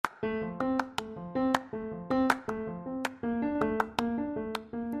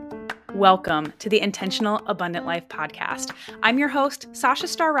Welcome to the Intentional Abundant Life podcast. I'm your host, Sasha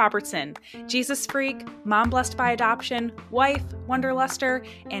Starr Robertson, Jesus freak, mom blessed by adoption, wife, wanderluster,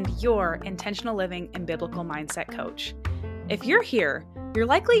 and your intentional living and biblical mindset coach. If you're here, you're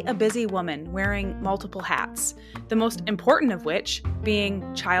likely a busy woman wearing multiple hats, the most important of which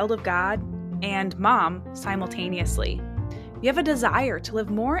being child of God and mom simultaneously. You have a desire to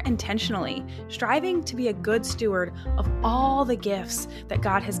live more intentionally, striving to be a good steward of all the gifts that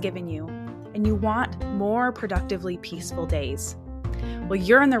God has given you, and you want more productively peaceful days. Well,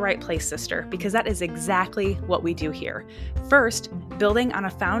 you're in the right place, sister, because that is exactly what we do here. First, building on a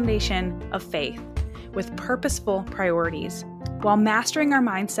foundation of faith with purposeful priorities, while mastering our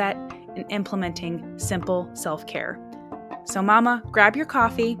mindset and implementing simple self-care. So mama, grab your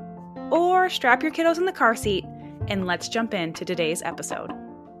coffee or strap your kiddos in the car seat, and let's jump into today's episode.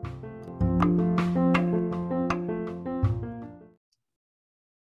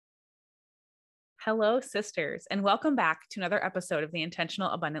 Hello, sisters, and welcome back to another episode of the Intentional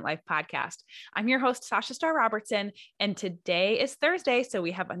Abundant Life podcast. I'm your host, Sasha Starr Robertson, and today is Thursday, so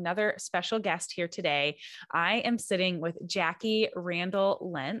we have another special guest here today. I am sitting with Jackie Randall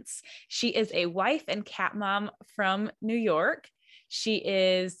Lentz. She is a wife and cat mom from New York. She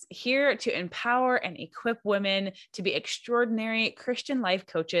is here to empower and equip women to be extraordinary Christian life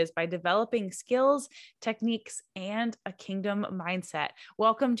coaches by developing skills, techniques, and a kingdom mindset.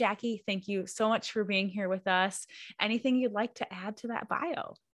 Welcome, Jackie. Thank you so much for being here with us. Anything you'd like to add to that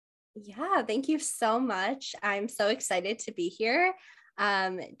bio? Yeah, thank you so much. I'm so excited to be here. A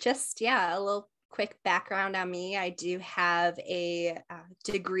little quick background on me. I do have a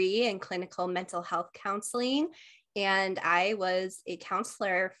degree in clinical mental health counseling. And I was a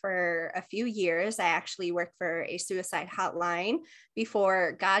counselor for a few years. I actually worked for a suicide hotline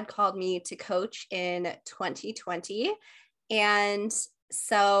before God called me to coach in 2020. And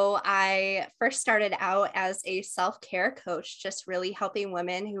so I first started out as a self-care coach, just really helping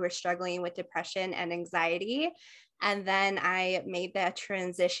women who were struggling with depression and anxiety. And then I made that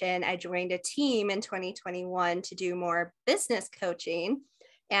transition. I joined a team in 2021 to do more business coaching.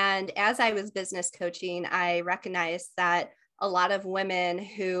 And as I was business coaching, I recognized that a lot of women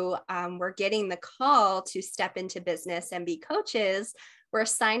who were getting the call to step into business and be coaches were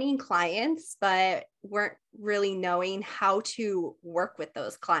signing clients, but weren't really knowing how to work with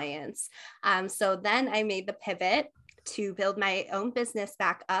those clients. So then I made the pivot to build my own business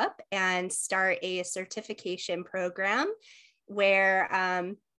back up and start a certification program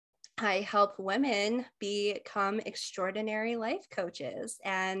where I help women become extraordinary life coaches.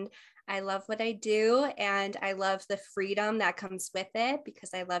 And I love what I do. And I love the freedom that comes with it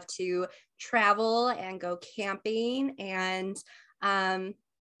because I love to travel and go camping. And I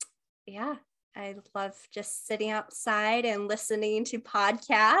love just sitting outside and listening to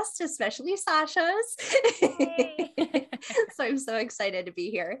podcasts, especially Sasha's. So I'm so excited to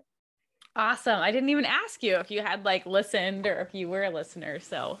be here. Awesome. I didn't even ask you if you had listened or if you were a listener.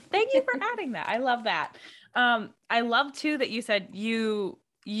 So thank you for adding that. I love that. I love too that you said you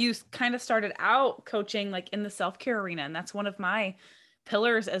kind of started out coaching in the self-care arena. And that's one of my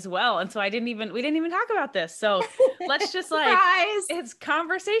pillars as well. And so we didn't even talk about this. So let's just it's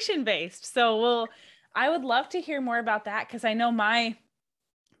conversation based. So I would love to hear more about that. Cause I know my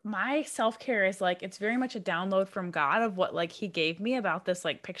self-care is it's very much a download from God of what he gave me about this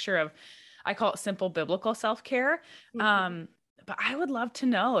picture of, I call it simple biblical self-care. Mm-hmm. But I would love to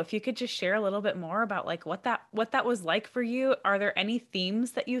know if you could just share a little bit more about what that was like for you. Are there any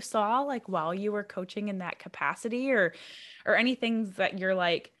themes that you saw while you were coaching in that capacity or any things that you're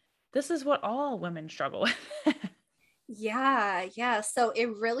this is what all women struggle with? Yeah. So it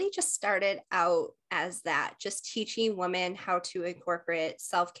really just started out as that, just teaching women how to incorporate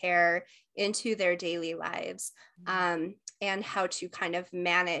self-care into their daily lives, and how to kind of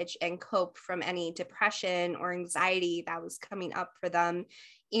manage and cope from any depression or anxiety that was coming up for them.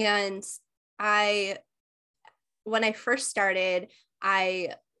 And when I first started,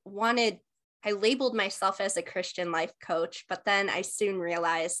 I labeled myself as a Christian life coach, but then I soon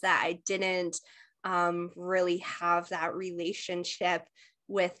realized that I didn't really have that relationship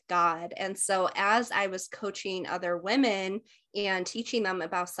with God. And so as I was coaching other women and teaching them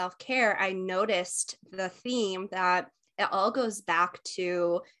about self-care, I noticed the theme that it all goes back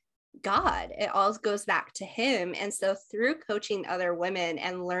to God. It all goes back to Him. And so through coaching other women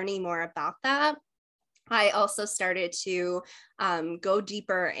and learning more about that, I also started to go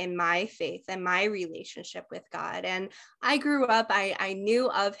deeper in my faith and my relationship with God. And I grew up, I knew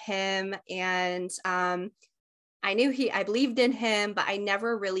of Him, and I believed in him, but I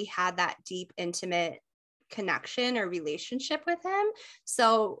never really had that deep, intimate connection or relationship with him.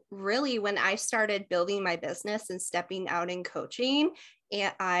 So really, when I started building my business and stepping out in coaching,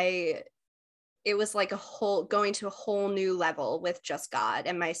 and it was like going to a whole new level with just God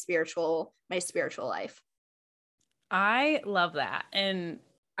and my spiritual life. I love that. And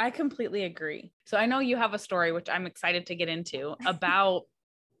I completely agree. So I know you have a story, which I'm excited to get into, about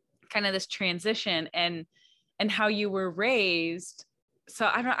kind of this transition and how you were raised. So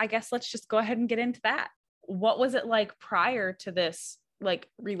I guess let's just go ahead and get into that. What was it like prior to this like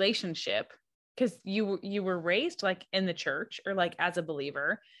relationship? Because you were raised like in the church or like as a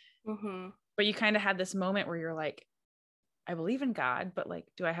believer, but you kind of had this moment where you're like, I believe in God, but like,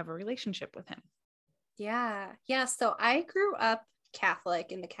 do I have a relationship with him? Yeah. So I grew up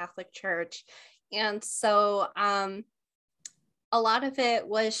Catholic in the Catholic Church, and so a lot of it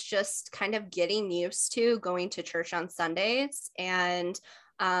was just kind of getting used to going to church on Sundays. And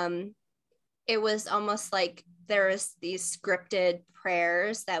it was almost like there was these scripted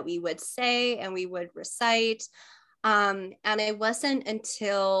prayers that we would say and we would recite. And it wasn't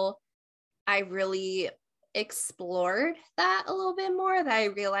until I really explored that a little bit more that I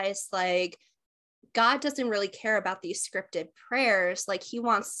realized like God doesn't really care about these scripted prayers. Like he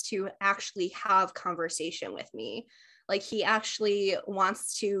wants to actually have conversation with me. Like he actually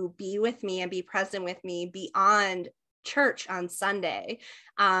wants to be with me and be present with me beyond church on Sunday.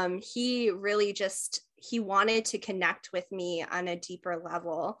 He really he wanted to connect with me on a deeper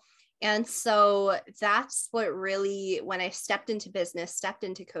level. And so that's what really, when I stepped into business, stepped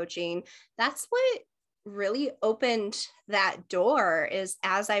into coaching, that's what really opened that door. Is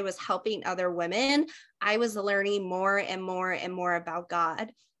as I was helping other women, I was learning more and more and more about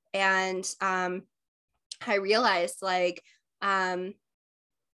God. And I realized like,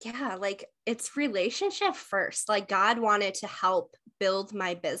 like it's relationship first. Like God wanted to help build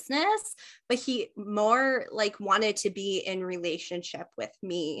my business, but he more like wanted to be in relationship with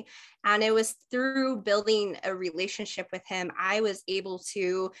me. And it was through building a relationship with him, I was able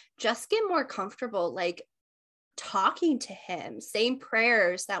to just get more comfortable, like talking to him, saying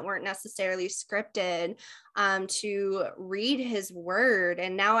prayers that weren't necessarily scripted, to read his word.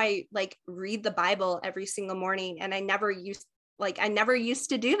 And now I like read the Bible every single morning, and I never used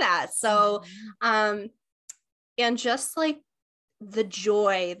to do that. So and just like the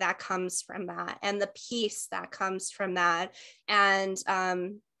joy that comes from that and the peace that comes from that, and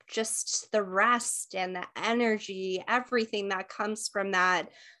just the rest and the energy, everything that comes from that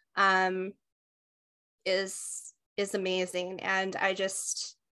is amazing. And I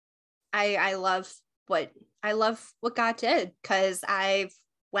love what God did, because I've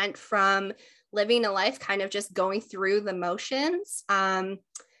went from living a life kind of just going through the motions,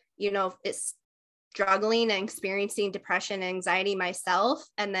 it's struggling and experiencing depression and anxiety myself.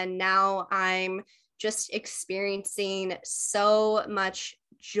 And then now I'm just experiencing so much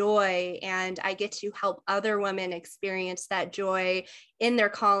joy, and I get to help other women experience that joy in their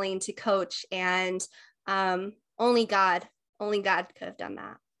calling to coach. And only God could have done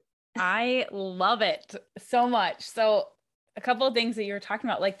that. I love it so much. So a couple of things that you were talking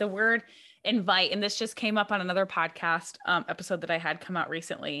about, like the word invite, and this just came up on another podcast episode that I had come out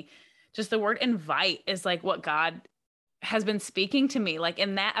recently. Just the word invite is like what God has been speaking to me, like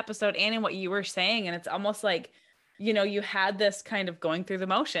in that episode and in what you were saying. And it's almost like, you had this kind of going through the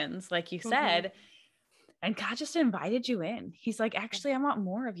motions, like you said, and God just invited you in. He's like, actually, I want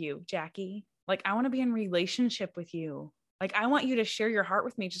more of you, Jackie. Like, I want to be in relationship with you. Like, I want you to share your heart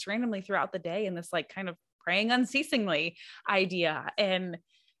with me just randomly throughout the day in this like kind of praying unceasingly idea. And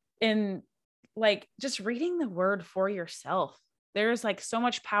like just reading the word for yourself. There's like so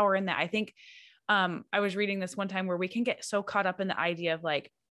much power in that. I think I was reading this one time where we can get so caught up in the idea of like,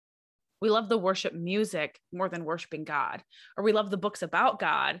 we love the worship music more than worshiping God, or we love the books about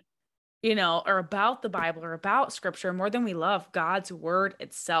God, or about the Bible or about scripture more than we love God's word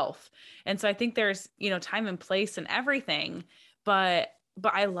itself. And so I think there's, time and place and everything, but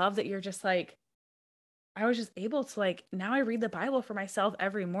I love that you're just like, I was just able to like, now I read the Bible for myself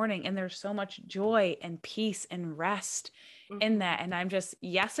every morning, and there's so much joy and peace and rest in that. And I'm just,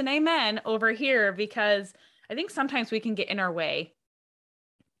 yes and amen over here, because I think sometimes we can get in our way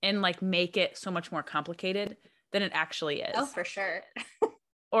and like make it so much more complicated than it actually is. Oh, for sure.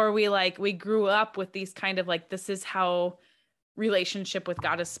 Or we grew up with these kind of like, this is how relationship with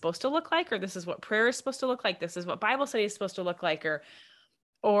God is supposed to look like, or this is what prayer is supposed to look like. This is what Bible study is supposed to look like,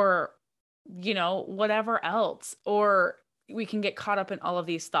 or whatever else. Or we can get caught up in all of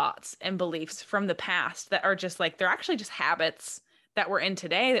these thoughts and beliefs from the past that are just like, they're actually just habits that we're in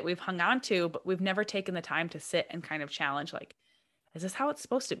today that we've hung on to, but we've never taken the time to sit and kind of challenge, like, is this how it's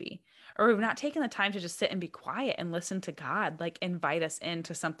supposed to be? Or we've not taken the time to just sit and be quiet and listen to God, like invite us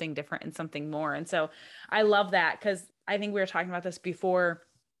into something different and something more. And so I love that, because I think we were talking about this before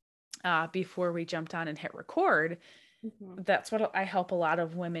we jumped on and hit record. Mhm. That's what I help a lot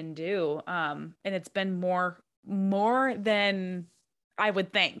of women do. And it's been more than I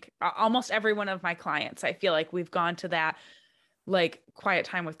would think. Almost every one of my clients, I feel like we've gone to that like quiet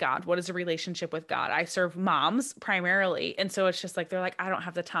time with God. What is a relationship with God? I serve moms primarily. And so it's just like, they're like, I don't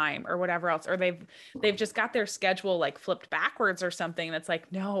have the time or whatever else. Or they've just got their schedule like flipped backwards or something. And it's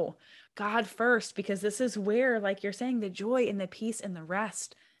like, no, God first, because this is where, like you're saying, the joy and the peace and the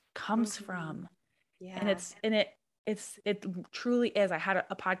rest comes Mhm. from. And Yeah. it truly is. I had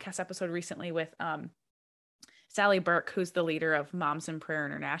a podcast episode recently with Sally Burke, who's the leader of Moms in Prayer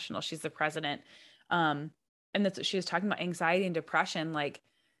International. She's the president. And that's what she was talking about, anxiety and depression. Like,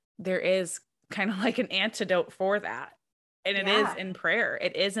 there is kind of like an antidote for that. And it is Yeah. in prayer.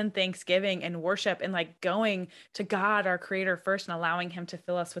 It is in thanksgiving and worship, and like going to God, our creator, first, and allowing him to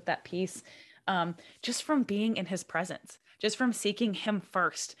fill us with that peace. Just from being in his presence, just from seeking him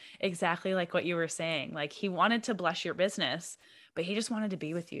first, exactly like what you were saying. Like, he wanted to bless your business, but he just wanted to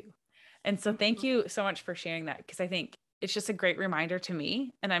be with you. And so thank Mhm. you so much for sharing that, because I think it's just a great reminder to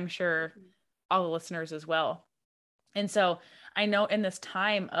me, and I'm sure all the listeners as well. And so I know in this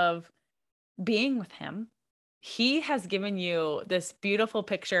time of being with him, he has given you this beautiful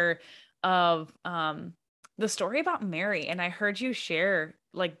picture of the story about Mary. And I heard you share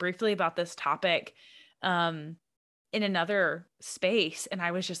like briefly about this topic in another space. And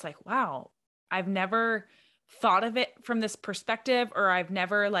I was just like, wow, I've never thought of it from this perspective, or I've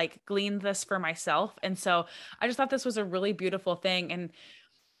never like gleaned this for myself. And so I just thought this was a really beautiful thing.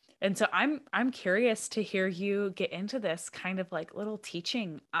 And so I'm curious to hear you get into this kind of like little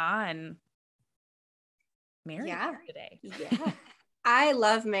teaching on Mary Yeah. today. Yeah. I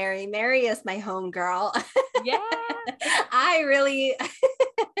love Mary. Mary is my home girl. Yeah. I really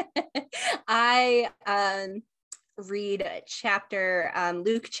I read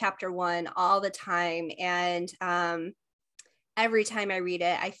Luke chapter 1 all the time, and every time I read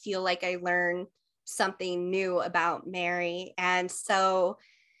it, I feel like I learn something new about Mary. And so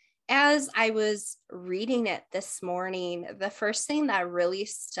as I was reading it this morning, the first thing that really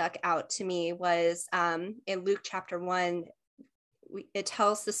stuck out to me was in Luke chapter 1, it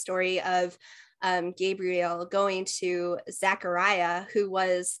tells the story of Gabriel going to Zechariah, who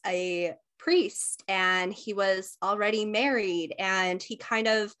was a priest, and he was already married, and he kind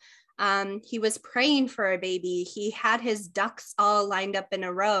of he was praying for a baby. He had his ducks all lined up in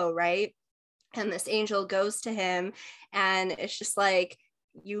a row, right? And this angel goes to him, and it's just like,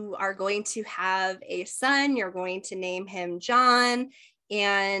 you are going to have a son, you're going to name him John.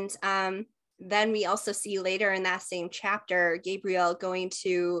 And then we also see later in that same chapter, Gabriel going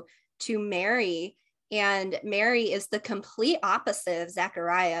to Mary. And Mary is the complete opposite of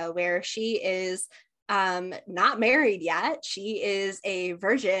Zechariah, where she is not married yet. She is a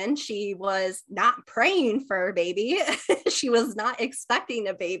virgin. She was not praying for a baby. She was not expecting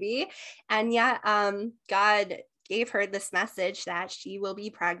a baby. And yet God gave her this message that she will be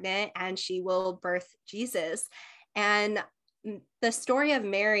pregnant and she will birth Jesus. And the story of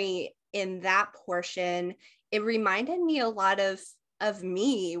Mary in that portion, it reminded me a lot of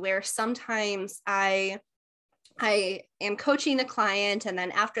me, where sometimes I am coaching a client, and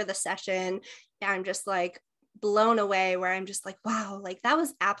then after the session, I'm just like blown away, where I'm just like, wow, like that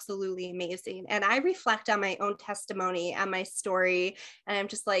was absolutely amazing. And I reflect on my own testimony and my story, and I'm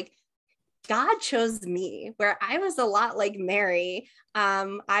just like, God chose me, where I was a lot like Mary.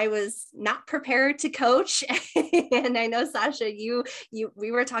 I was not prepared to coach. And I know, Sasha,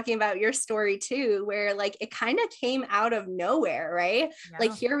 we were talking about your story too, where like it kind of came out of nowhere, right? Yeah.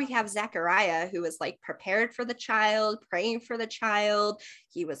 Like here we have Zechariah, who was like prepared for the child, praying for the child.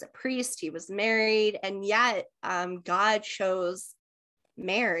 He was a priest, he was married, and yet God chose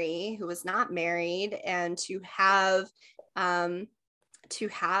Mary, who was not married, and to have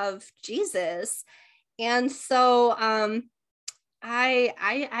Jesus. And so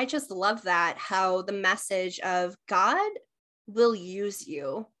I just love that, how the message of God will use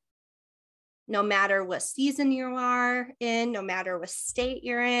you no matter what season you are in, no matter what state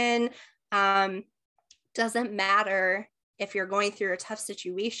you're in. Doesn't matter if you're going through a tough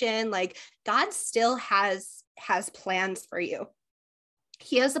situation, like God still has plans for you.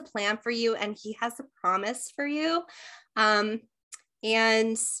 He has a plan for you, and he has a promise for you.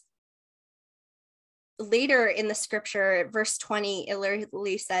 And later in the scripture, verse 20, it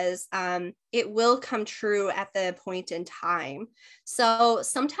literally says, it will come true at the point in time. So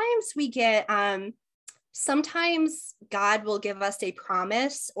sometimes we get, sometimes God will give us a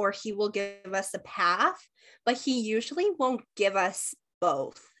promise or he will give us a path, but he usually won't give us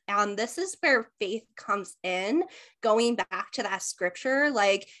both. And this is where faith comes in, going back to that scripture,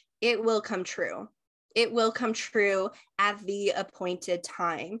 like it will come true. It will come true at the appointed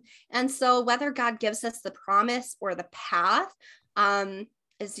time. And so whether God gives us the promise or the path,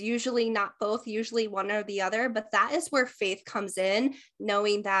 is usually not both, usually one or the other, but that is where faith comes in,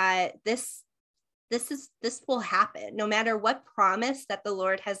 knowing that this will happen no matter what promise that the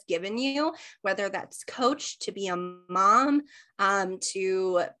Lord has given you, whether that's coach, to be a mom,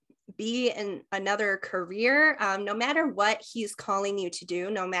 to be in another career, no matter what he's calling you to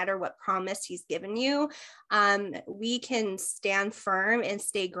do, no matter what promise he's given you, we can stand firm and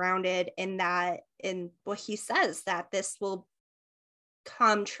stay grounded in that, in what he says, that this will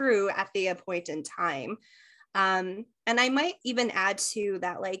come true at the appointed time. And I might even add to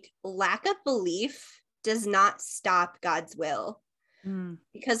that, like, lack of belief does not stop God's will.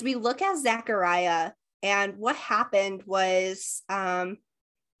 Because we look at Zechariah, and what happened was,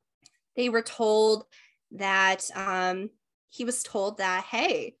 they were told that, he was told that,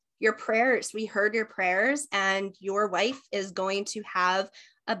 hey, your prayers, we heard your prayers, and your wife is going to have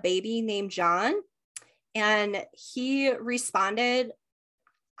a baby named John. And he responded,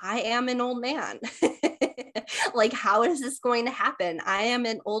 I am an old man. Like, how is this going to happen? I am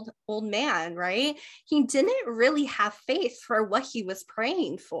an old man, right? He didn't really have faith for what he was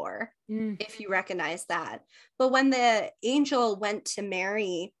praying for, if you recognize that. But when the angel went to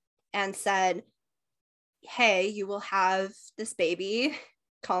Mary and said, hey, you will have this baby,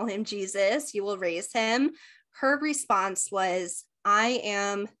 call him Jesus, you will raise him, her response was, I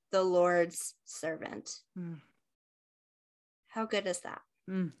am the Lord's servant. How good is that?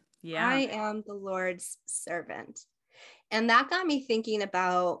 Yeah. I am the Lord's servant. And that got me thinking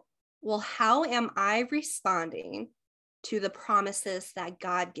about, well, how am I responding to the promises that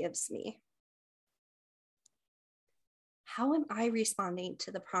God gives me? How am I responding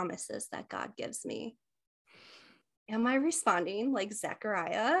to the promises that God gives me? Am I responding like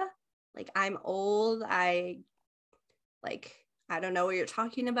Zechariah? Like, I'm old, I don't know what you're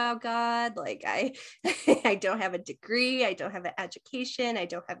talking about, God. Like, I don't have a degree. I don't have an education. I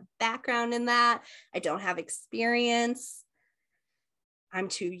don't have a background in that. I don't have experience. I'm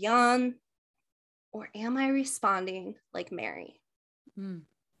too young. Or am I responding like Mary?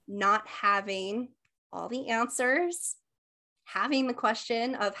 Not having all the answers, having the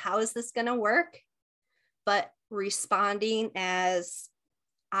question of how is this going to work, but responding as,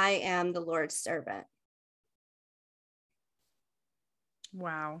 I am the Lord's servant.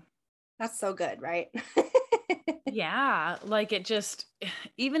 Wow. That's so good, right? Yeah. Like, it just,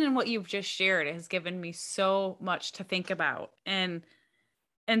 even in what you've just shared, it has given me so much to think about. And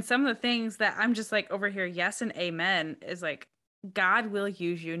some of the things that I'm just like over here, yes and amen, is like, God will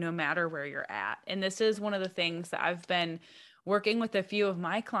use you no matter where you're at. And this is one of the things that I've been working with a few of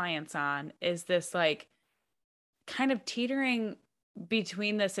my clients on, is this like kind of teetering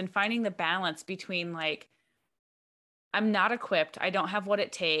between this and finding the balance between like, I'm not equipped. I don't have what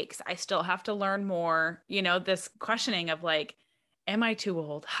it takes. I still have to learn more. You know, this questioning of like, am I too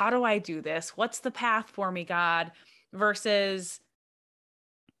old? How do I do this? What's the path for me, God? Versus,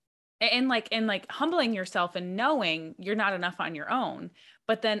 and like humbling yourself and knowing you're not enough on your own.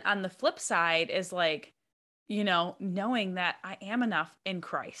 But then on the flip side is like, you know, knowing that I am enough in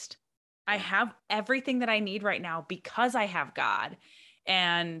Christ. I have everything that I need right now because I have God.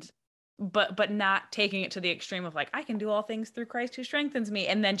 And but not taking it to the extreme of like, I can do all things through Christ who strengthens me,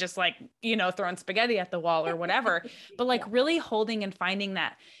 and then just like, you know, throwing spaghetti at the wall or whatever. But like really holding and finding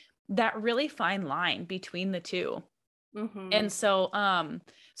that really fine line between the two. And so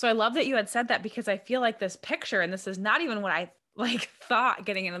so I love that you had said that, because I feel like this picture, and this is not even what I like thought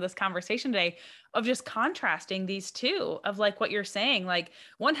getting into this conversation today, of just contrasting these two, of like what you're saying, like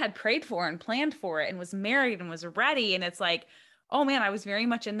one had prayed for and planned for it and was married and was ready, and it's like, oh man, I was very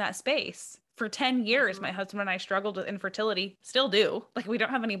much in that space for 10 years. My husband and I struggled with infertility, still do. Like, we don't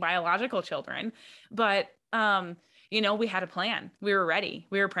have any biological children, but you know, we had a plan. We were ready.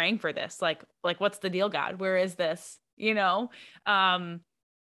 We were praying for this. Like what's the deal, God? Where is this? You know? And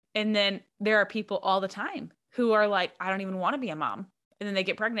then there are people all the time who are like, I don't even want to be a mom. And then they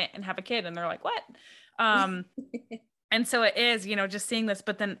get pregnant and have a kid and they're like, what? And so it is, you know, just seeing this,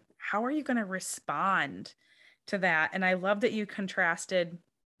 but then how are you going to respond to that? And I love that you contrasted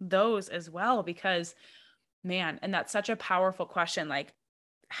those as well, because man, and that's such a powerful question. Like,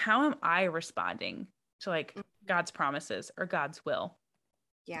 how am I responding to like God's promises or God's will.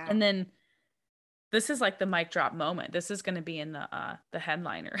 Yeah. And then this is like the mic drop moment. This is going to be in the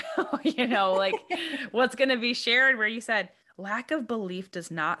headliner, you know, like what's going to be shared where you said, lack of belief does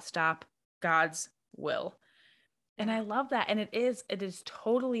not stop God's will. And I love that. And it is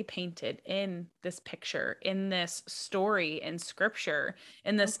totally painted in this picture, in this story, in scripture,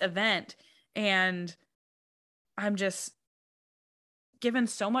 in this event. And I'm just given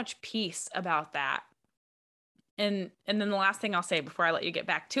so much peace about that. And then the last thing I'll say before I let you get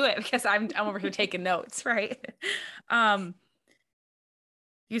back to it, because I'm over here taking notes, right?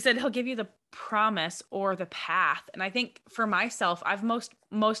 You said he'll give you the promise or the path. And I think for myself, I've most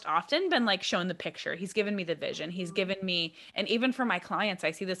often been like shown the picture. He's given me the vision. He's given me, and even for my clients,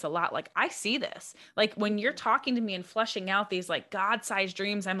 I see this a lot. Like I see this, like when you're talking to me and fleshing out these like God-sized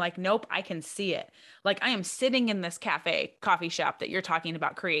dreams, I'm like, nope, I can see it. Like I am sitting in this coffee shop that you're talking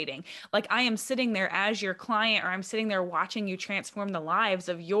about creating. Like I am sitting there as your client, or I'm sitting there watching you transform the lives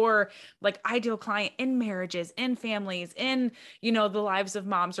of your like ideal client in marriages, in families, in, you know, the lives of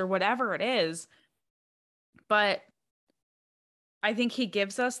moms or whatever it is. But I think he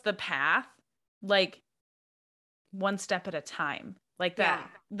gives us the path, like one step at a time, like that,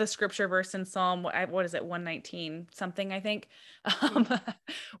 the scripture verse in Psalm, what is it? 119 something, I think,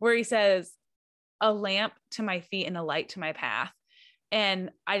 where he says, a lamp to my feet and a light to my path. And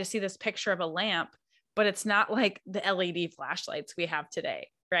I just see this picture of a lamp, but it's not like the LED flashlights we have today,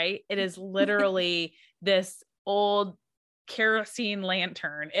 right? It is literally this old kerosene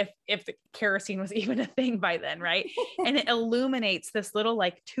lantern, if the kerosene was even a thing by then, right? And it illuminates this little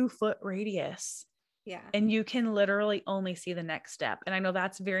like 2-foot radius. Yeah. And you can literally only see the next step. And I know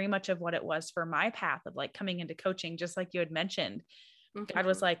that's very much of what it was for my path of like coming into coaching, just like you had mentioned. God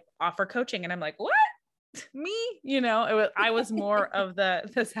was like, offer coaching. And I'm like, what? Me? You know, I was more of the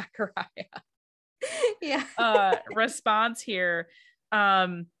Zachariah response here.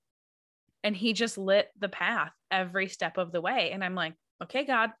 And he just lit the path every step of the way. And I'm like, okay,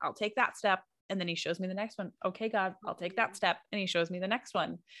 God, I'll take that step. And then he shows me the next one. Okay, God, I'll take that step. And he shows me the next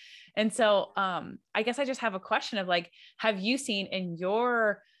one. And so I guess I just have a question of like, have you seen in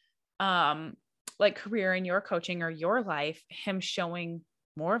your like career, in your coaching or your life, him showing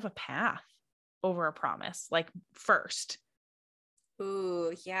more of a path over a promise, like first?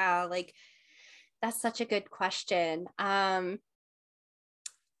 Ooh, yeah. Like that's such a good question. I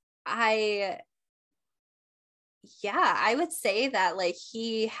would say that like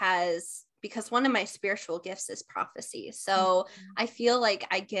he has, because one of my spiritual gifts is prophecy. So I feel like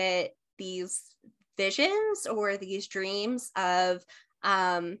I get these visions or these dreams of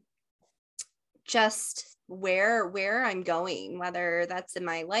just where I'm going, whether that's in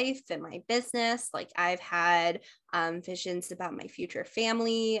my life, in my business. Like I've had visions about my future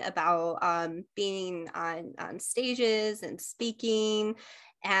family, about being on stages and speaking.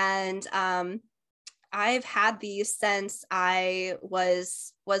 And I've had these since I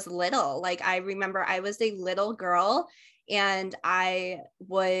was little. Like I remember I was a little girl and I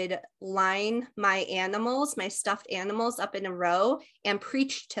would line my animals, my stuffed animals up in a row and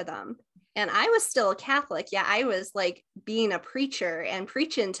preach to them. And I was still a Catholic. Yeah, I was like being a preacher and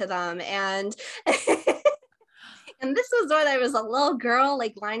preaching to them. And and this was when I was a little girl,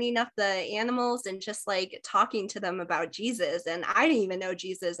 like lining up the animals and just like talking to them about Jesus. And I didn't even know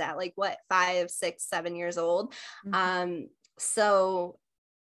Jesus at like what, 5, 6, 7 years old. So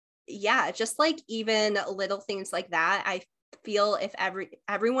yeah, just like even little things like that, I feel if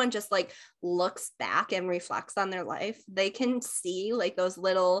everyone just like looks back and reflects on their life, they can see like those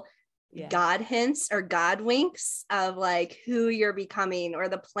little God hints or God winks of like who you're becoming or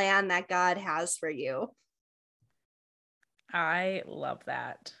the plan that God has for you. I love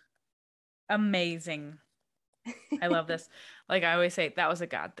that. Amazing. I love this. Like I always say, that was a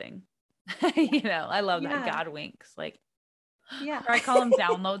God thing. You know, I love that God winks. Like, I call them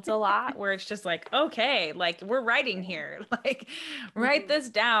downloads a lot, where it's just like, okay, like we're writing here, like write this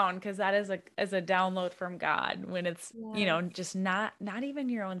down, because that is a download from God when it's, you know, just not even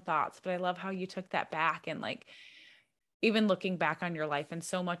your own thoughts. But I love how you took that back, and like even looking back on your life, and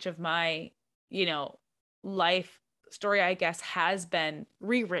so much of my, you know, life story, I guess, has been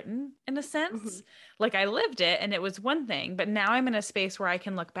rewritten in a sense. Like I lived it and it was one thing, but now I'm in a space where I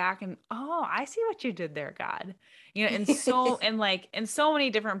can look back and, oh, I see what you did there, God. You know, in so many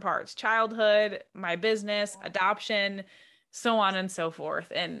different parts, childhood, my business, adoption, so on and so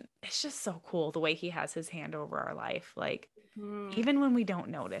forth. And it's just so cool the way he has his hand over our life. Like even when we don't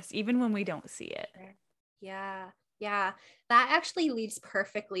notice, even when we don't see it. Yeah, that actually leads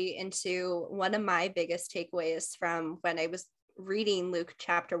perfectly into one of my biggest takeaways from when I was reading Luke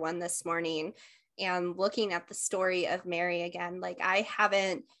chapter 1 this morning. and looking at the story of Mary again, like I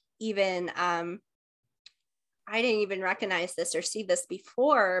haven't even, I didn't even recognize this or see this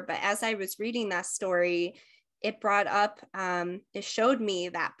before, but as I was reading that story, it brought up, it showed me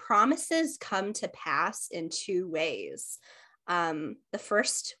that promises come to pass in two ways. The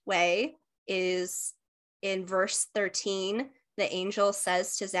first way is in verse 13, the angel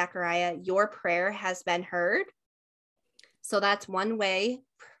says to Zechariah, your prayer has been heard. So that's one way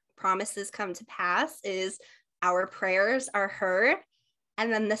promises come to pass, is our prayers are heard.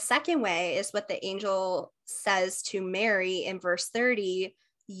 And then the second way is what the angel says to Mary in verse 30,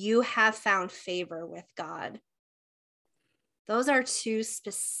 you have found favor with God. Those are two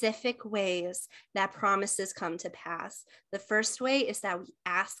specific ways that promises come to pass. The first way is that we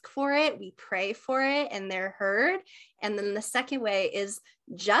ask for it, we pray for it, and they're heard. And then the second way is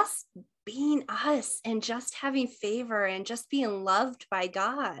just being us and just having favor and just being loved by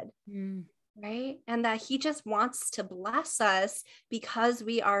God. Right? And that he just wants to bless us because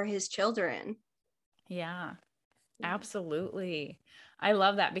we are his children. Yeah, absolutely. I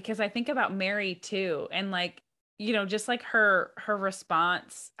love that, because I think about Mary too. And like, you know, just like her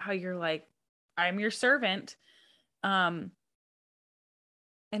response, how you're like, I'm your servant. And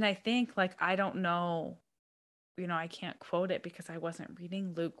I think like, I don't know, you know, I can't quote it because I wasn't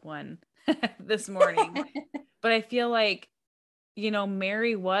reading Luke 1 this morning, but I feel like, you know,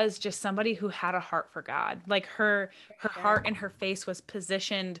 Mary was just somebody who had a heart for God. Like her heart and her face was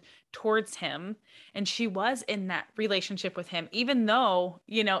positioned towards him. And she was in that relationship with him, even though,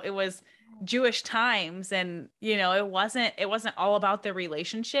 you know, it was Jewish times and, you know, it wasn't all about the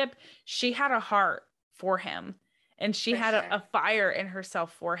relationship. She had a heart for him, and she had a fire in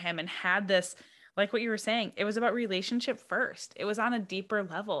herself for him, and had this, like what you were saying, it was about relationship first. It was on a deeper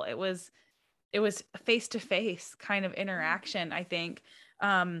level. It was face-to-face kind of interaction, I think.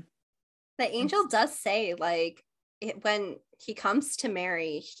 The angel does say, like, when he comes to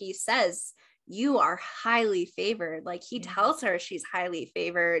Mary, he says, you are highly favored. Like he tells her she's highly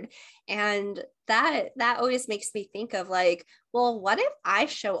favored. And that always makes me think of like, well, what if I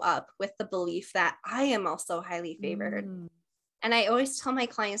show up with the belief that I am also highly favored? And I always tell my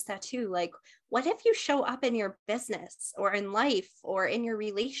clients that too. Like, what if you show up in your business or in life or in your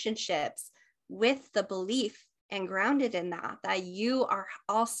relationships with the belief and grounded in that you are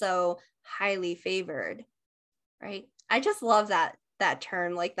also highly favored, right? I just love that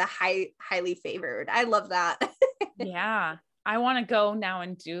term, like the highly favored. I love that. Yeah. I want to go now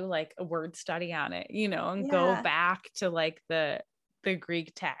and do like a word study on it, you know, and go back to like the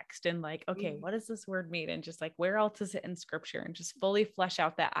Greek text and like, okay, what does this word mean? And just like, where else is it in scripture, and just fully flesh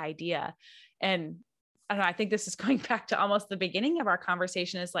out that idea. And I don't know, I think this is going back to almost the beginning of our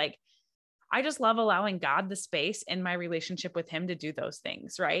conversation, is like, I just love allowing God the space in my relationship with him to do those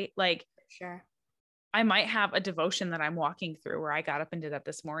things, right? Like, sure. I might have a devotion that I'm walking through where I got up and did that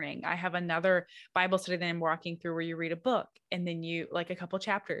this morning. I have another Bible study that I'm walking through where you read a book and then you like a couple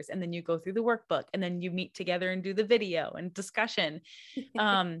chapters and then you go through the workbook and then you meet together and do the video and discussion.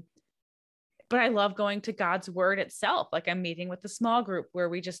 But I love going to God's word itself. Like I'm meeting with the small group where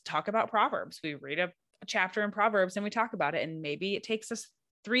we just talk about Proverbs. We read a chapter in Proverbs and we talk about it. And maybe it takes us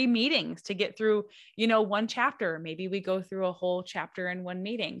 3 meetings to get through, you know, one chapter. Maybe we go through a whole chapter in one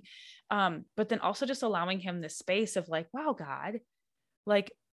meeting. But then also just allowing him the space of like, wow, God,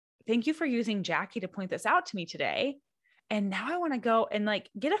 like, thank you for using Jackie to point this out to me today. And now I want to go and like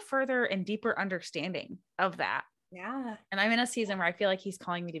get a further and deeper understanding of that. Yeah. And I'm in a season where I feel like he's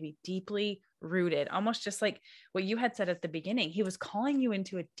calling me to be deeply rooted, almost just like what you had said at the beginning. He was calling you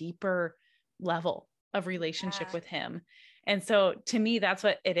into a deeper level of relationship with him. And so to me, that's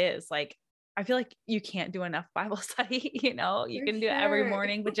what it is. Like, I feel like you can't do enough Bible study, you know, you can do it every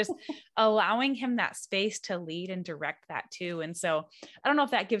morning, but just allowing him that space to lead and direct that too. And so I don't know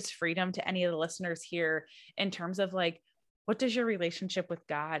if that gives freedom to any of the listeners here in terms of like, what does your relationship with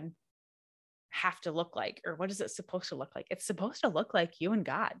God have to look like, or what is it supposed to look like? It's supposed to look like you and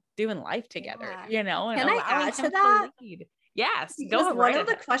God doing life together, you know, and can I add to that? Lead. Yes. Because one of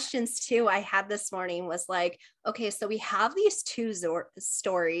the questions too I had this morning was like, okay, so we have these two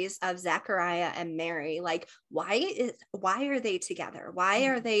stories of Zechariah and Mary. Like, why are they together? Why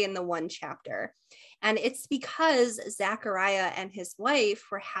are they in the one chapter? And it's because Zechariah and his wife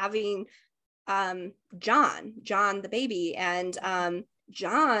were having John the baby, and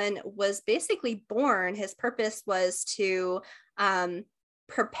John was basically born. His purpose was to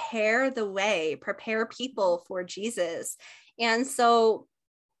prepare people for Jesus. And so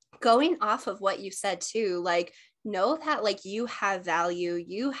going off of what you said too, like know that like you have value,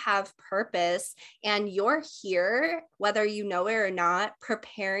 you have purpose, and you're here, whether you know it or not,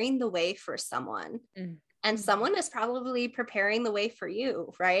 preparing the way for someone. And someone is probably preparing the way for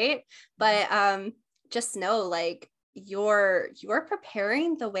you, right? But just know like you're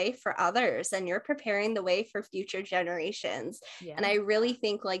preparing the way for others, and you're preparing the way for future generations. Yeah. And I really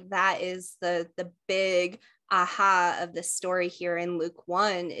think like that is the big aha of the story here in Luke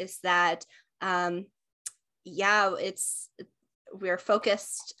 1, is that we're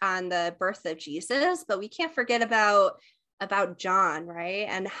focused on the birth of Jesus, but we can't forget about John, right?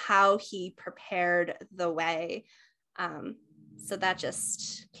 And how he prepared the way. So that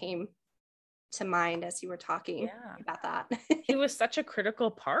just came to mind as you were talking about that. He was such a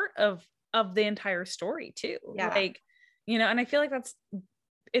critical part of the entire story too. Like, and I feel like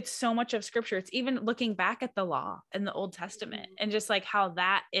it's so much of scripture. It's even looking back at the law in the Old Testament and just like how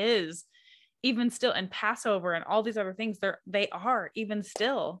that is even still, and Passover and all these other things, they are even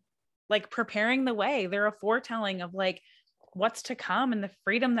still like preparing the way. They're a foretelling of like what's to come and the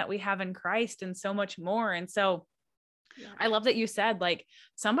freedom that we have in Christ and so much more. And so I love that you said like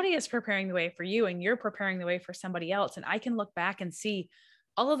somebody is preparing the way for you and you're preparing the way for somebody else. And I can look back and see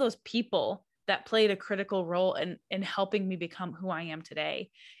all of those people that played a critical role in helping me become who I am today.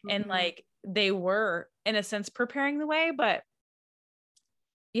 And like, they were in a sense preparing the way, but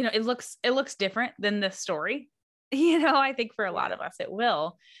it looks different than this story. I think for a lot of us, it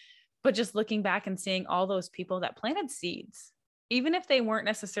will, but just looking back and seeing all those people that planted seeds, even if they weren't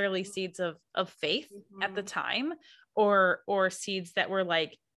necessarily seeds of faith at the time, or seeds that were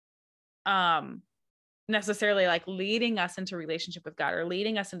like, necessarily like leading us into relationship with God or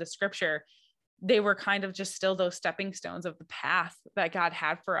leading us into scripture, they were kind of just still those stepping stones of the path that God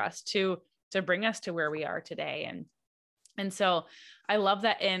had for us to bring us to where we are today. And so I love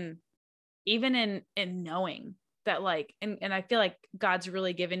that even in knowing that like, and I feel like God's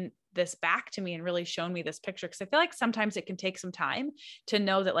really given this back to me and really shown me this picture. Cause I feel like sometimes it can take some time to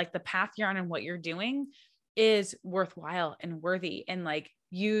know that like the path you're on and what you're doing is worthwhile and worthy and like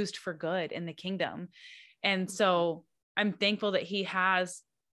used for good in the kingdom. And so I'm thankful that he has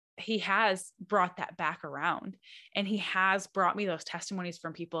brought that back around, and he has brought me those testimonies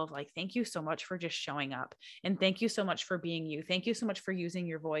from people of like, thank you so much for just showing up, and thank you so much for being you. Thank you so much for using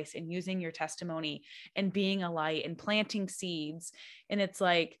your voice and using your testimony and being a light and planting seeds. And it's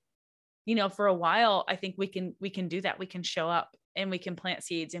like, for a while, I think we can do that. We can show up and we can plant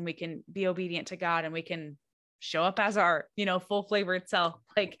seeds and we can be obedient to God, and we can show up as our, full flavored self,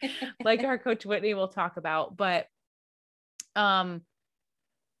 like our coach Whitney will talk about. But,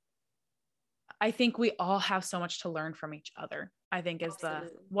 I think we all have so much to learn from each other, I think is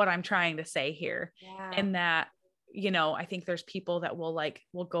what I'm trying to say here. Yeah. And that, I think there's people that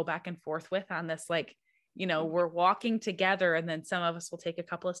we'll go back and forth with on this, like, we're walking together, and then some of us will take a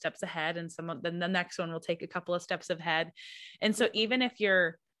couple of steps ahead, and then the next one will take a couple of steps ahead. And so even if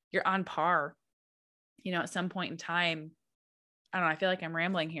you're on par, at some point in time, I don't know, I feel like I'm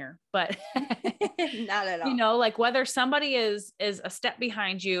rambling here, but not at all. Like whether somebody is a step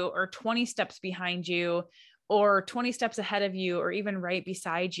behind you or 20 steps behind you or 20 steps ahead of you or even right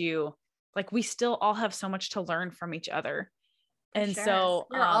beside you, like we still all have so much to learn from each other. And so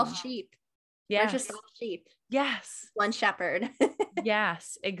we're all sheep. Yeah. We're just all sheep. Yes. One shepherd.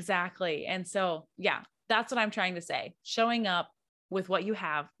 Yes, exactly. And so, yeah, that's what I'm trying to say. Showing up with what you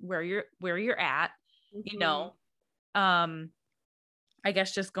have, where you're at, I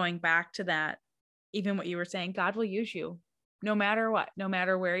guess just going back to that, even what you were saying, God will use you no matter what, no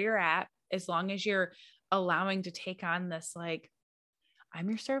matter where you're at, as long as you're allowing to take on this, like, I'm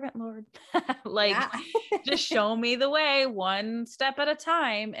your servant, Lord, like, just show me the way one step at a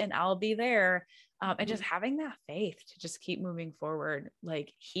time and I'll be there. And just having that faith to just keep moving forward.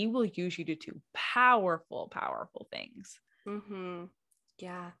 Like he will use you to do powerful, powerful things. Mm-hmm.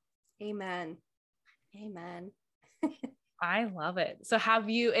 Yeah. Amen. Amen. I love it. So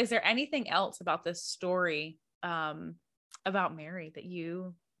is there anything else about this story, about Mary that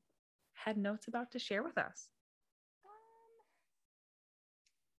you had notes about to share with us?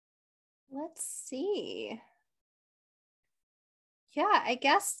 Let's see. Yeah, I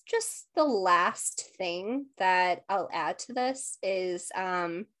guess just the last thing that I'll add to this is,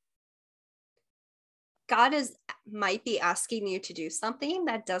 God might be asking you to do something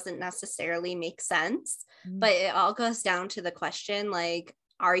that doesn't necessarily make sense, but it all goes down to the question, like,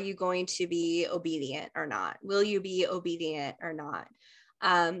 are you going to be obedient or not? Will you be obedient or not?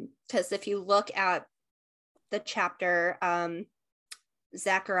 Because if you look at the chapter,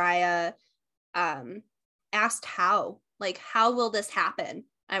 Zechariah asked how will this happen?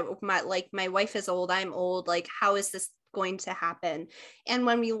 My wife is old, I'm old. Like, how is this going to happen? And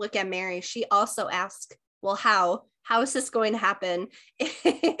when we look at Mary, she also asked, well, how is this going to happen?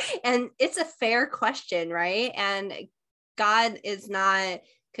 And it's a fair question, right? And God is not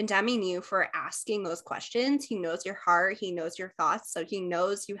condemning you for asking those questions. He knows your heart, he knows your thoughts, so he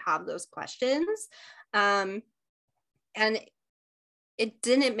knows you have those questions. And it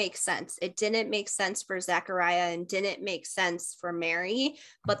didn't make sense. It didn't make sense for Zechariah and didn't make sense for Mary.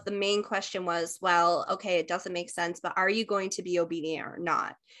 But the main question was, well, okay, it doesn't make sense, but are you going to be obedient or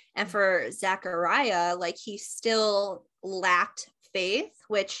not? And for Zechariah, like, he still lacked faith,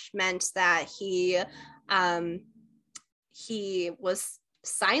 which meant that he was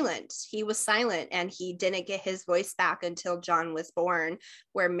silent. He was silent, and he didn't get his voice back until John was born,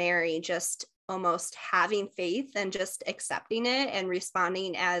 where Mary just almost having faith and just accepting it and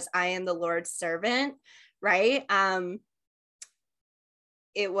responding as, I am the Lord's servant, right?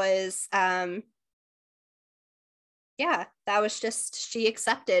 It was that was just, she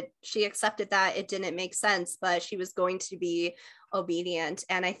accepted that it didn't make sense, but she was going to be obedient.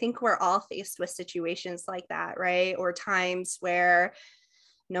 And I think we're all faced with situations like that, right? Or times where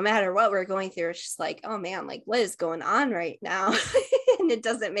no matter what we're going through, it's just like, oh man, like, what is going on right now? And it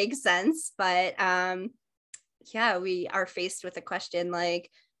doesn't make sense. But we are faced with a question like,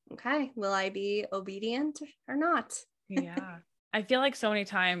 okay, will I be obedient or not? Yeah. I feel like so many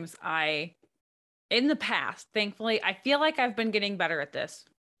times in the past, thankfully, I feel like I've been getting better at this.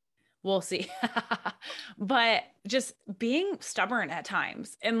 We'll see. But just being stubborn at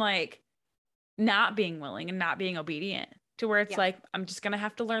times and like not being willing and not being obedient, to where it's like, I'm just going to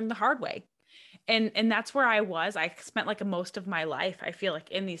have to learn the hard way. And that's where I spent like most of my life, I feel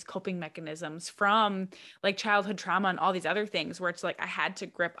like, in these coping mechanisms from like childhood trauma and all these other things, where it's like I had to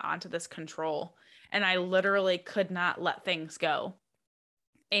grip onto this control and I literally could not let things go.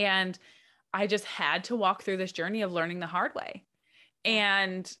 And I just had to walk through this journey of learning the hard way.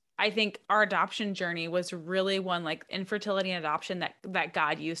 And I think our adoption journey was really one, like infertility and adoption, that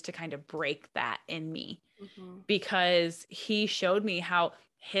God used to kind of break that in me, because he showed me how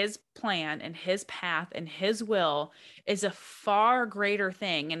his plan and his path and his will is a far greater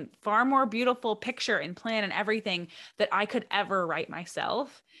thing and far more beautiful picture and plan and everything that I could ever write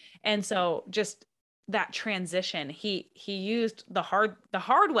myself. And so just that transition, he used the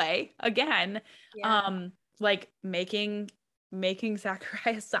hard way again, like making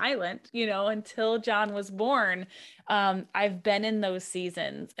Zachariah silent, until John was born. I've been in those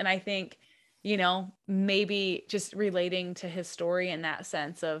seasons, and I think, maybe just relating to his story in that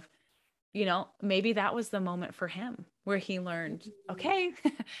sense of, maybe that was the moment for him where he learned, okay,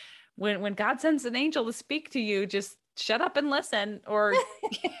 when God sends an angel to speak to you, just shut up and listen, or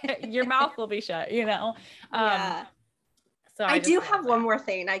your mouth will be shut, So I do have one more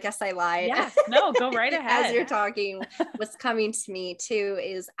thing. I guess I lied. Yes, no, go right ahead. As you're talking, what's coming to me too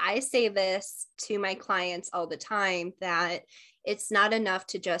is, I say this to my clients all the time, that it's not enough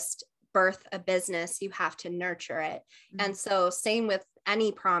to just birth a business, you have to nurture it. And so same with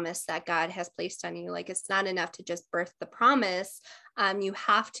any promise that God has placed on you. Like, it's not enough to just birth the promise. You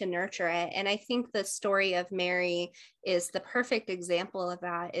have to nurture it. And I think the story of Mary is the perfect example of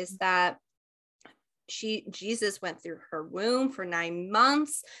that, is that Jesus went through her womb for 9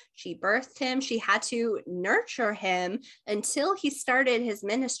 months. She birthed him. She had to nurture him until he started his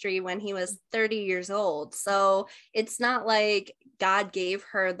ministry when he was 30 years old. So it's not like God gave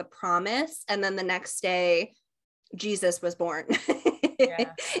her the promise and then the next day Jesus was born.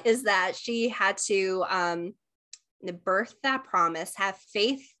 Is that she had to birth that promise, have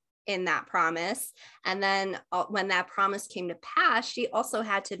faith in that promise. And then when that promise came to pass, she also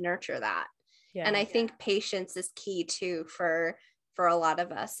had to nurture that. And I think patience is key too for a lot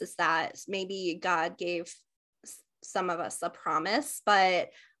of us, is that maybe God gave some of us a promise,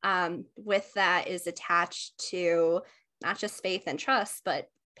 but with that is attached to not just faith and trust, but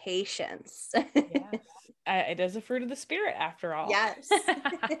patience. It is a fruit of the Spirit after all. Yes.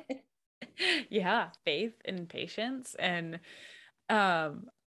 Faith and patience. And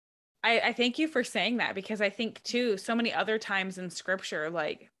I thank you for saying that, because I think too, so many other times in scripture,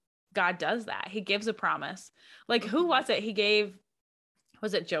 like, God does that. He gives a promise. Like, who was it?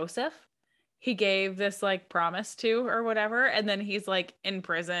 Was it Joseph? He gave this like promise to, or whatever. And then he's like in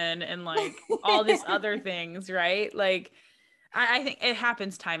prison and like all these other things, right? Like, I think it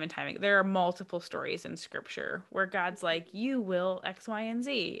happens time and time again. There are multiple stories in scripture where God's like, you will X, Y, and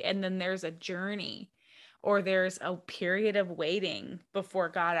Z. And then there's a journey, or there's a period of waiting before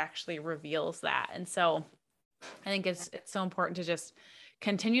God actually reveals that. And so I think it's so important to just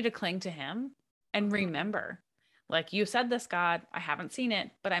continue to cling to him and remember, Like you said this, God, I haven't seen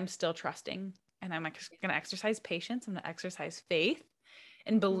it, but I'm still trusting. And I'm going to exercise patience. I'm going to exercise faith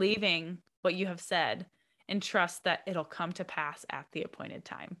and believing what you have said and trust that it'll come to pass at the appointed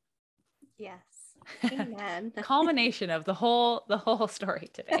time. Yes. Amen. Culmination of the whole story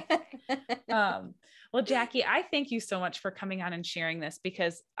today. Well, Jackie, I thank you so much for coming on and sharing this,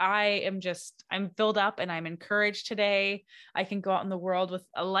 because I'm filled up and I'm encouraged today. I can go out in the world with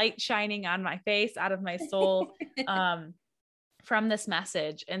a light shining on my face, out of my soul, from this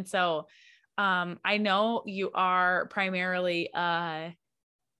message. And so, I know you are primarily, a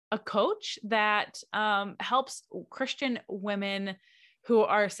coach that, helps Christian women who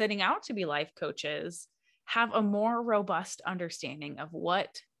are setting out to be life coaches have a more robust understanding of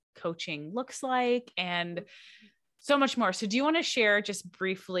what coaching looks like and so much more. So do you want to share just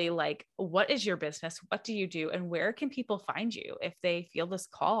briefly, like, what is your business? What do you do? And where can people find you if they feel this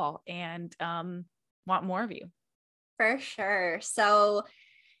call and want more of you? For sure. So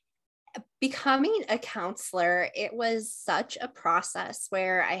becoming a counselor, it was such a process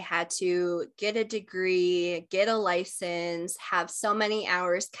where I had to get a degree, get a license, have so many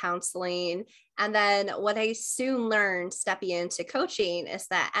hours counseling. And then what I soon learned stepping into coaching is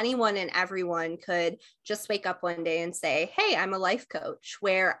that anyone and everyone could just wake up one day and say, hey, I'm a life coach,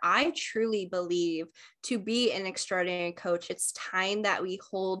 where I truly believe to be an extraordinary coach, it's time that we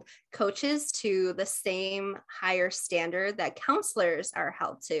hold coaches to the same higher standard that counselors are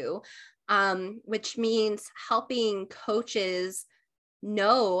held to. Which means helping coaches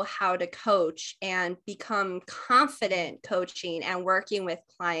know how to coach and become confident coaching and working with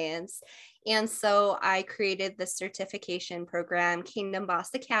clients. And so I created the certification program, Kingdom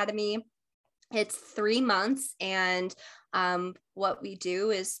Boss Academy. It's 3 months. And what we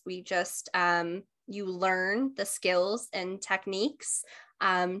do is we just, you learn the skills and techniques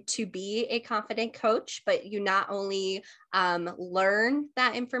to be a confident coach, but you not only learn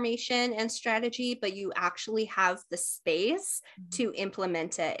that information and strategy, but you actually have the space to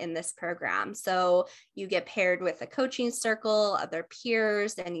implement it in this program. So you get paired with a coaching circle, other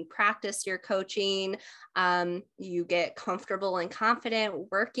peers, and you practice your coaching. You get comfortable and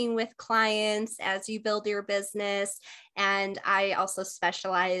confident working with clients as you build your business. And I also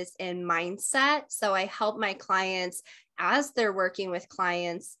specialize in mindset. So I help my clients as they're working with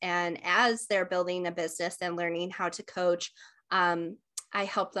clients and as they're building a business and learning how to coach. I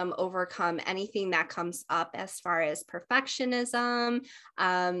help them overcome anything that comes up as far as perfectionism,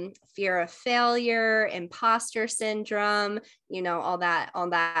 fear of failure, imposter syndrome, all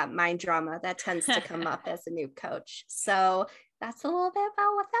that mind drama that tends to come up as a new coach. So that's a little bit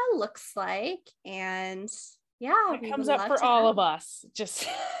about what that looks like. And yeah, it comes up for all of us, just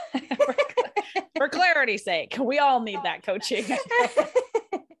for clarity's sake. We all need that coaching.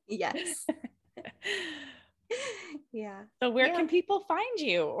 Yes. Yeah. So where can people find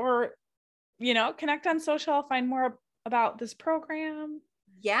you, or, connect on social, find more about this program?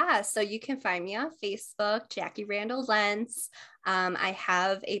 Yeah. So you can find me on Facebook, Jackie Randall Lentz. I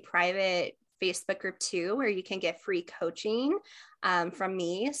have a private Facebook group too, where you can get free coaching from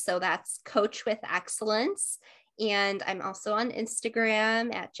me. So that's Coach with Excellence. And I'm also on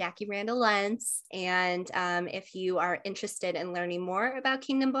Instagram at Jackie Randall Lentz. And if you are interested in learning more about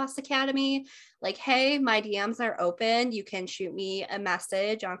Kingdom Boss Academy, like, hey, my DMs are open. You can shoot me a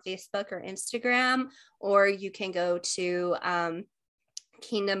message on Facebook or Instagram, or you can go to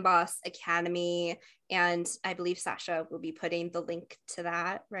Kingdom Boss Academy. And I believe Sasha will be putting the link to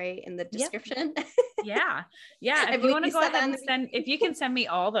that right in the description. Yep. Yeah. If you want to go ahead and if you can send me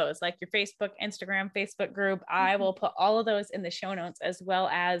all those, like your Facebook, Instagram, Facebook group, I will put all of those in the show notes, as well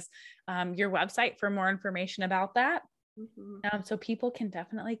as your website for more information about that. So people can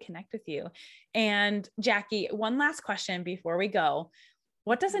definitely connect with you. And Jackie, one last question before we go.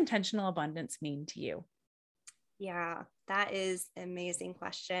 What does intentional abundance mean to you? Yeah, that is an amazing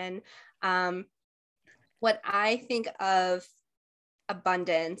question. What I think of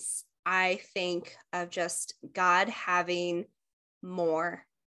abundance, I think of just God having more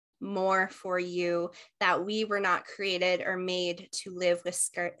for you, that we were not created or made to live with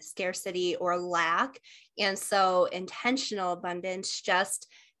scarcity or lack. And so intentional abundance, just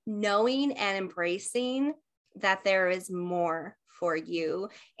knowing and embracing that there is more for you.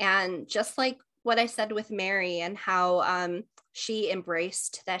 And just like what I said with Mary and how she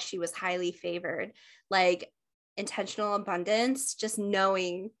embraced that she was highly favored, like intentional abundance, just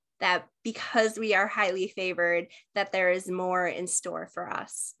knowing that because we are highly favored, that there is more in store for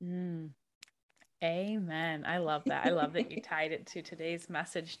us. Amen. I love that. I love that you tied it to today's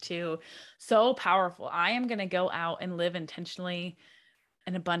message too. So powerful. I am going to go out and live intentionally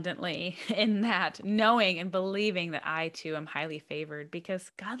And abundantly in that, knowing and believing that I too am highly favored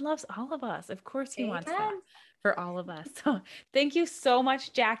because God loves all of us. Of course, He wants that Amen. for all of us. So thank you so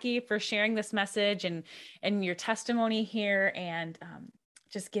much, Jackie, for sharing this message and your testimony here, and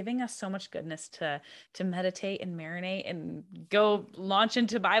just giving us so much goodness to meditate and marinate and go launch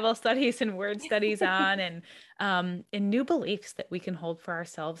into Bible studies and word studies on, and new beliefs that we can hold for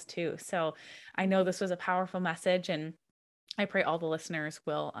ourselves too. So I know this was a powerful message, and I pray all the listeners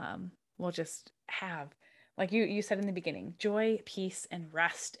will just have, like you said in the beginning, joy, peace, and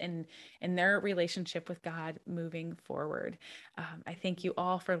rest in their relationship with God moving forward. I thank you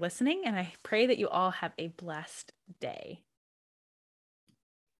all for listening, and I pray that you all have a blessed day.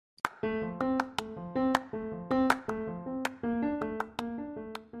 And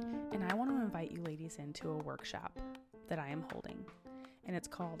I want to invite you ladies into a workshop that I am holding, and it's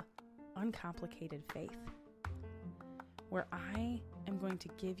called Uncomplicated Faith, where I am going to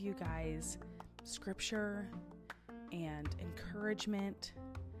give you guys scripture and encouragement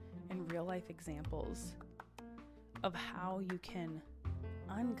and real life examples of how you can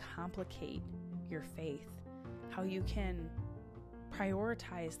uncomplicate your faith, how you can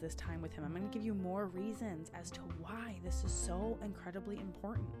prioritize this time with Him. I'm going to give you more reasons as to why this is so incredibly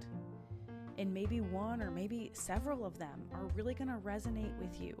important. And maybe one or maybe several of them are really going to resonate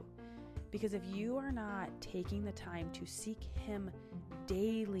with you. Because if you are not taking the time to seek Him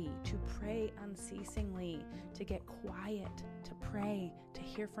daily, to pray unceasingly, to get quiet, to pray, to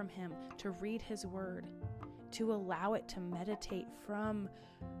hear from Him, to read His Word, to allow it to meditate from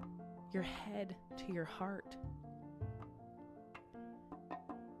your head to your heart,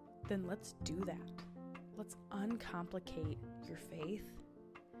 then let's do that. Let's uncomplicate your faith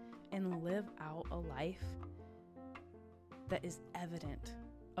and live out a life that is evident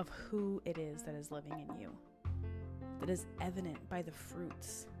of who it is that is living in you, that is evident by the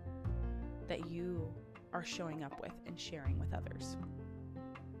fruits that you are showing up with and sharing with others.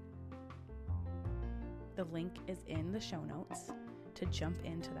 The link is in the show notes to jump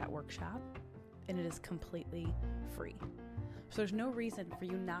into that workshop, and it is completely free. So there's no reason for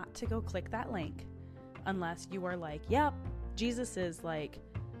you not to go click that link unless you are like, yep, Jesus is like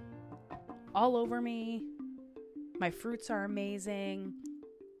all over me. My fruits are amazing.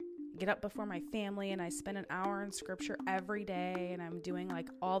 Get up before my family and I spend an hour in scripture every day and I'm doing like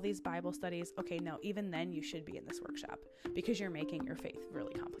all these Bible studies. Okay, no, even then you should be in this workshop because you're making your faith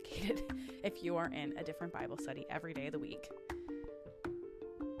really complicated if you are in a different Bible study every day of the week.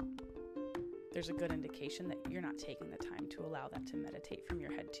 There's a good indication that you're not taking the time to allow that to meditate from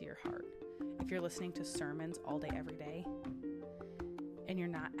your head to your heart. If you're listening to sermons all day, every day, and you're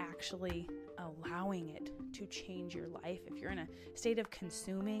not actually allowing it to change your life, if you're in a state of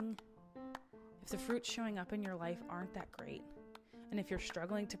consuming, if the fruits showing up in your life aren't that great, and if you're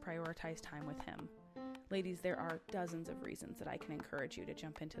struggling to prioritize time with Him, ladies, there are dozens of reasons that I can encourage you to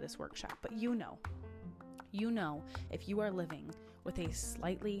jump into this workshop. But you know, if you are living with an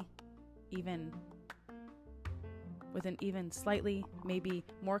even slightly, maybe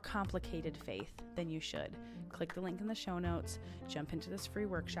more complicated faith than you should, click the link in the show notes, jump into this free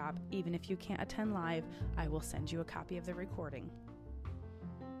workshop. Even if you can't attend live, I will send you a copy of the recording.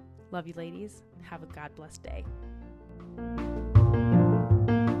 Love you, ladies. Have a God-blessed day.